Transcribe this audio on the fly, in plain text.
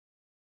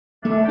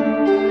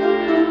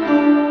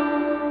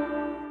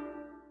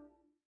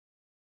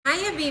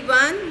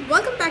everyone,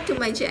 welcome back to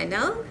my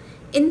channel.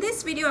 In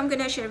this video I'm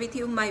gonna share with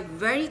you my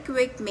very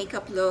quick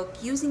makeup look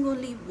using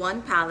only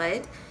one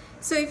palette.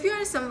 So if you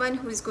are someone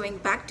who is going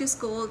back to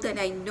school, then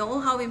I know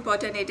how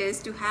important it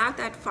is to have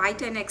that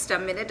 5-10 extra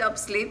minute of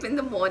sleep in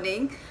the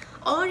morning.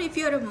 Or if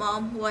you're a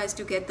mom who has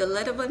to get the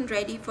little one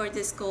ready for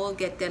the school,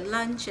 get their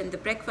lunch and the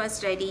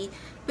breakfast ready,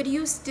 but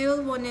you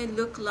still want to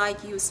look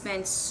like you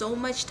spend so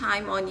much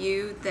time on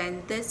you,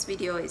 then this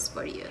video is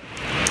for you.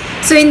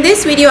 So in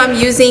this video I'm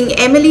using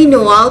Emily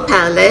Noel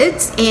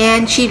palettes,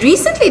 and she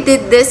recently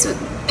did this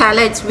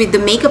palettes with the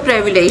Makeup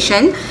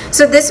Revelation.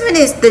 So this one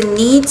is the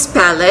NYX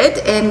palette,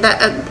 and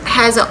that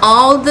has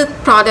all the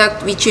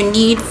product which you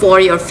need for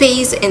your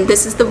face, and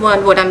this is the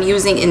one what I'm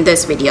using in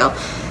this video.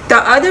 The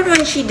other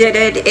one she did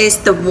it is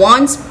the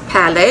Wands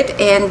palette,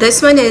 and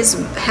this one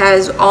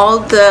has all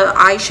the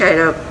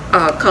eyeshadow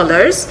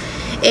colors.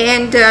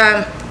 And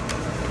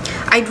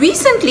I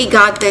recently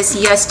got this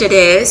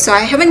yesterday, so I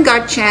haven't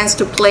got chance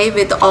to play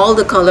with all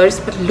the colors,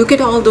 but look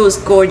at all those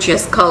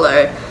gorgeous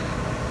color.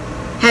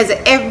 Has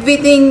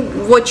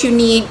everything what you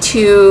need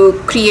to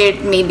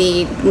create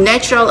maybe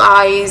natural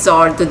eyes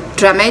or the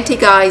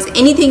dramatic eyes.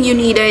 Anything you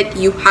needed,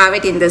 you have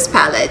it in this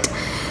palette.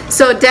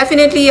 So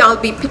definitely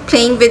I'll be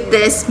playing with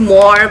this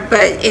more,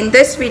 but in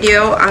this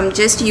video I'm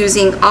just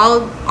using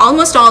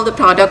almost all the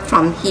product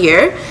from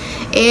here.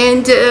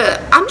 And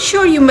I'm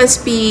sure you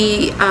must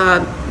be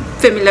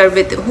familiar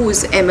with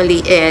who's Emily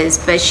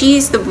is, but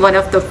she's one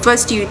of the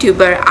first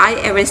YouTuber I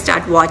ever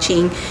start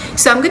watching.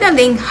 So I'm gonna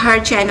link her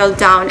channel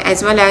down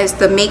as well as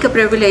the Makeup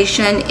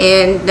Revelation,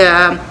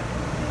 and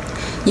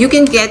you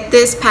can get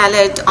this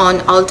palette on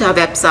Ulta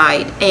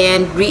website.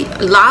 And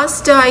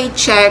last I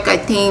checked, I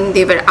think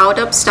they were out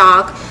of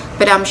stock,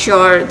 but I'm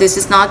sure this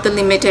is not the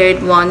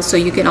limited one, so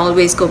you can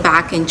always go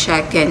back and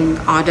check and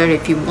order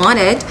if you want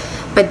it.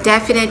 But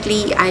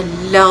definitely I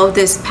love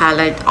this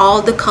palette.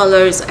 All the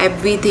colors,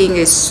 everything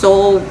is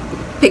so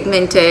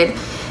pigmented,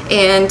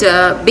 and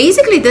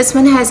basically this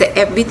one has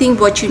everything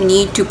what you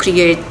need to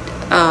create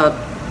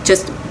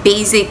just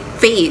basic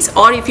face,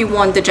 or if you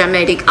want the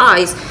dramatic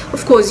eyes,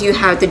 of course you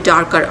have the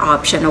darker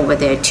option over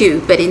there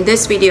too. But in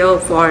this video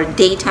for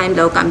daytime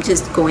look, I'm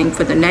just going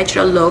for the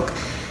natural look.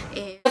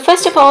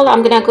 First of all,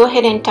 I'm gonna go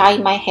ahead and tie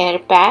my hair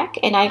back,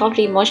 and I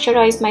already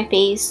moisturized my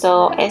face,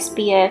 so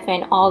SPF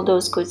and all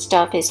those good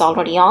stuff is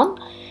already on.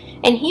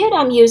 And here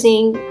I'm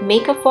using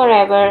Makeup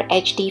Forever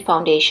HD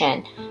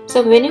foundation.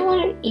 So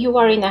whenever you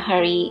are in a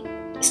hurry,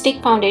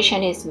 stick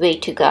foundation is way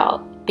to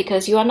go,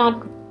 because you are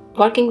not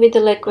working with the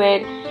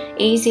liquid,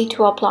 easy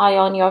to apply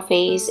on your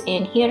face.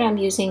 And here I'm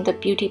using the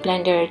beauty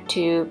blender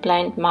to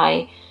blend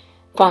my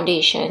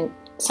foundation.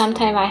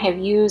 Sometimes I have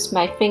used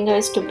my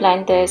fingers to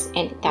blend this,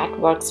 and that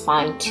works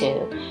fine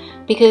too,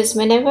 because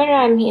whenever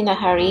I'm in a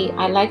hurry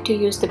I like to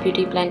use the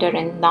beauty blender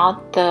and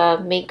not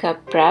the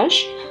makeup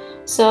brush.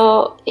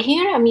 So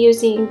here I'm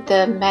using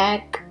the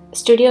MAC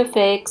Studio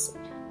Fix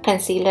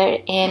concealer,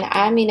 and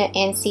I'm in an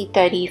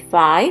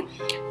NC35,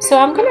 so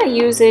I'm gonna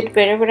use it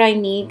wherever I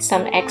need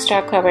some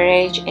extra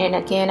coverage. And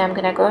again I'm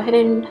gonna go ahead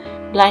and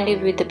blend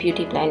it with the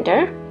beauty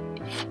blender.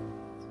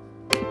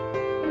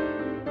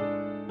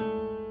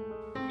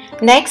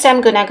 Next I'm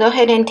gonna go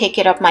ahead and take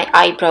care of my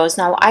eyebrows.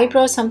 Now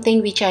eyebrows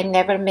something which I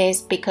never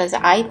miss, because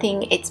I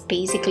think it's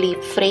basically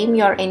frame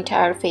your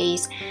entire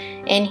face.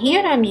 And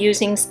here I'm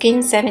using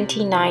Skin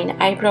 79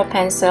 eyebrow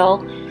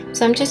pencil,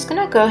 so I'm just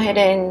gonna go ahead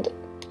and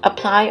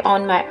apply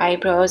on my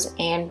eyebrows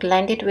and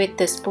blend it with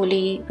the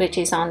spoolie which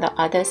is on the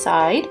other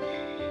side.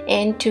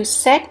 And to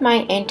set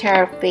my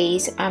entire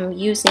face I'm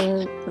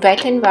using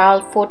Wet n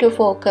Wild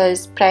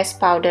Photofocus Pressed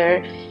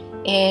powder,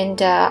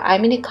 and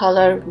I'm in a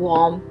color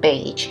warm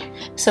beige.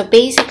 So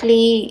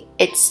basically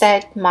it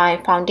set my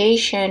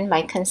foundation,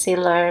 my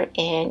concealer,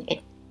 and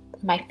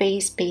my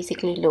face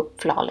basically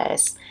look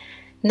flawless.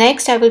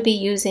 Next I will be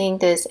using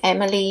this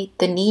Emily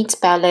the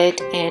NYX palette,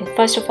 and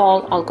first of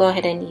all I'll go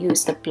ahead and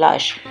use the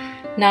blush.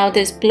 Now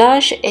this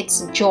blush,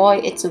 it's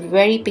Joy, it's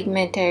very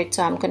pigmented,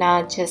 so I'm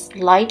gonna just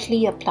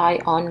lightly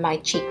apply on my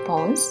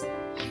cheekbones.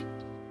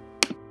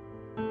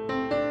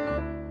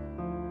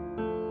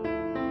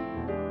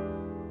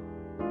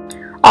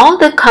 All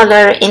the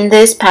color in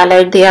this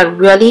palette, they are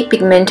really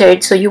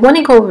pigmented, so you want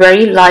to go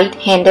very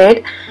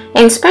light-handed,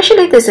 and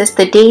especially this is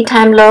the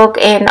daytime look,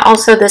 and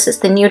also this is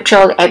the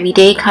neutral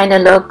everyday kind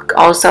of look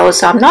also,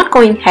 so I'm not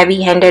going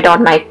heavy-handed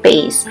on my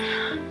face.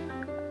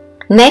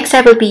 Next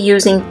I will be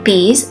using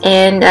Peace,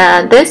 and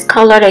this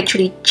color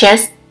actually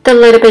just a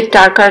little bit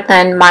darker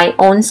than my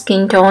own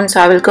skin tone, so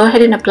I will go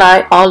ahead and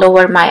apply all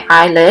over my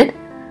eyelid.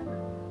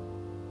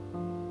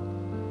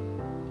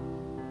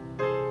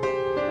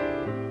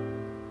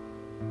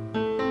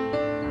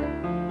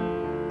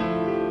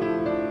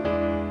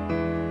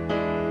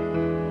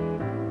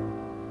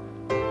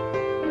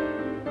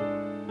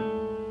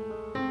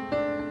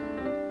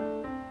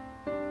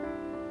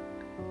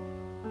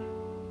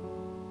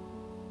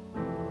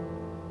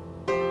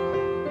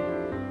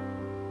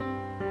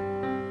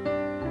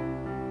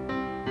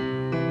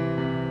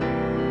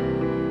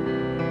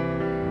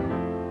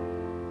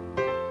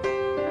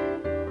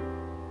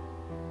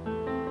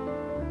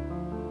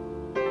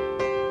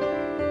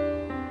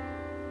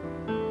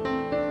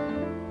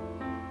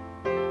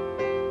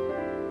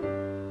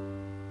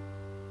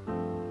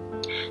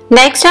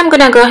 Next, I'm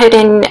gonna go ahead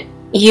and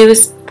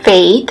use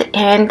Faith,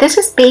 and this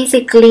is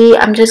basically,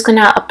 I'm just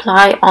gonna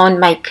apply on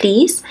my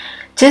crease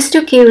just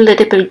to give a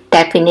little bit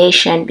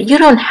definition. You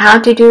don't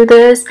have to do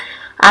this.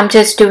 I'm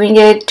just doing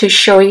it to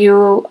show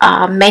you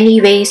many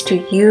ways to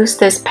use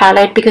this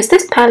palette, because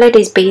this palette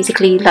is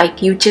basically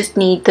like you just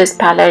need this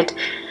palette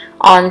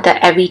on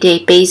the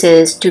everyday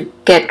basis to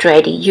get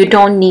ready. You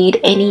don't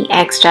need any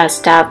extra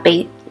stuff.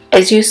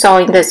 As you saw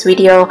in this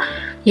video,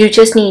 you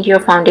just need your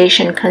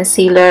foundation,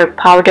 concealer,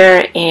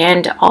 powder,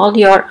 and all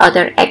your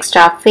other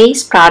extra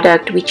face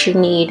product which you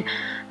need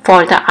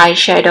for the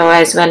eyeshadow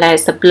as well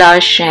as the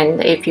blush,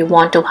 and if you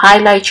want to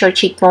highlight your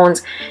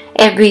cheekbones,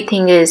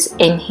 everything is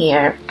in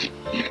here.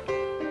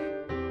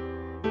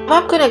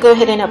 I'm gonna go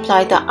ahead and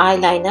apply the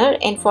eyeliner,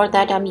 and for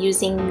that I'm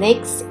using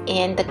NYX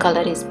and the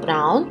color is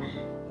brown.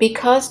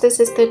 Because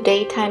this is the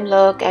daytime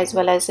look as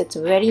well as it's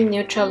very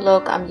neutral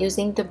look, I'm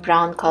using the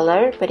brown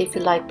color, but if you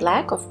like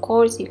black, of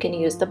course you can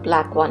use the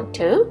black one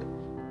too.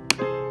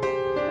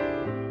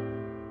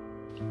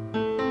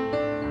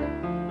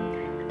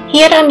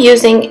 Here I'm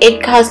using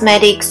IT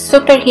Cosmetic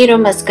Superhero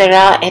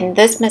Mascara, and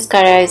this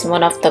mascara is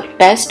one of the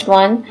best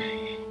one.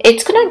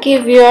 It's gonna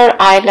give your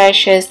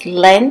eyelashes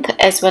length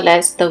as well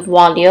as the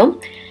volume.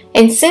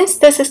 And since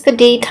this is the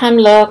daytime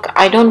look,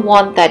 I don't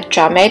want that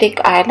dramatic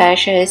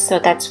eyelashes, so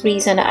that's the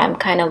reason I'm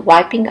kind of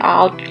wiping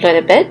out a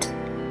little bit.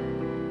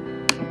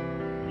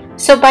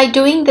 So by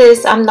doing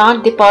this, I'm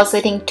not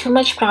depositing too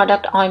much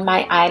product on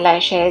my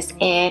eyelashes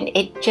and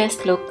it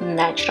just looks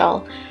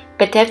natural.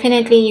 But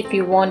definitely if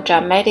you want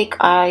dramatic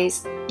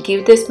eyes,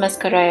 give this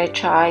mascara a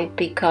try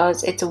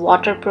because it's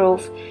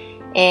waterproof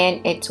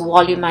and it's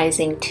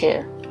volumizing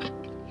too.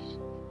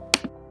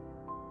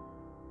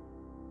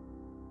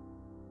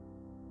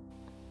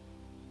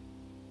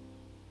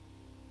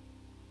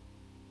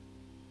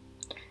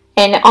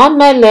 And on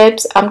my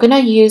lips, I'm gonna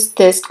use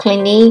this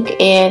Clinique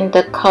and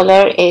the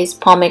color is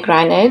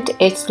Pomegranate.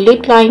 It's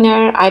lip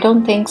liner. I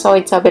don't think so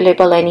it's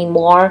available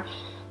anymore.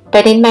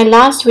 But in my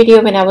last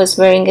video when I was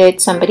wearing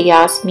it, somebody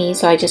asked me,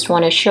 so I just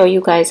want to show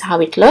you guys how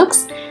it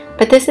looks.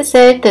 But this is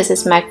it. This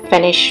is my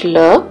finished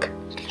look.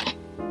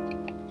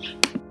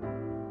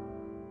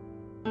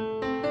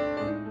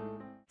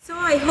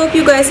 I hope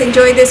you guys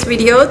enjoyed this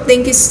video.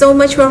 Thank you so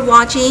much for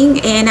watching,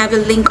 and I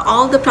will link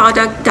all the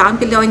product down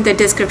below in the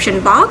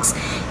description box,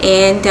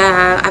 and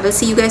I will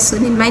see you guys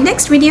soon in my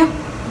next video.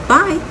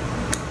 Bye.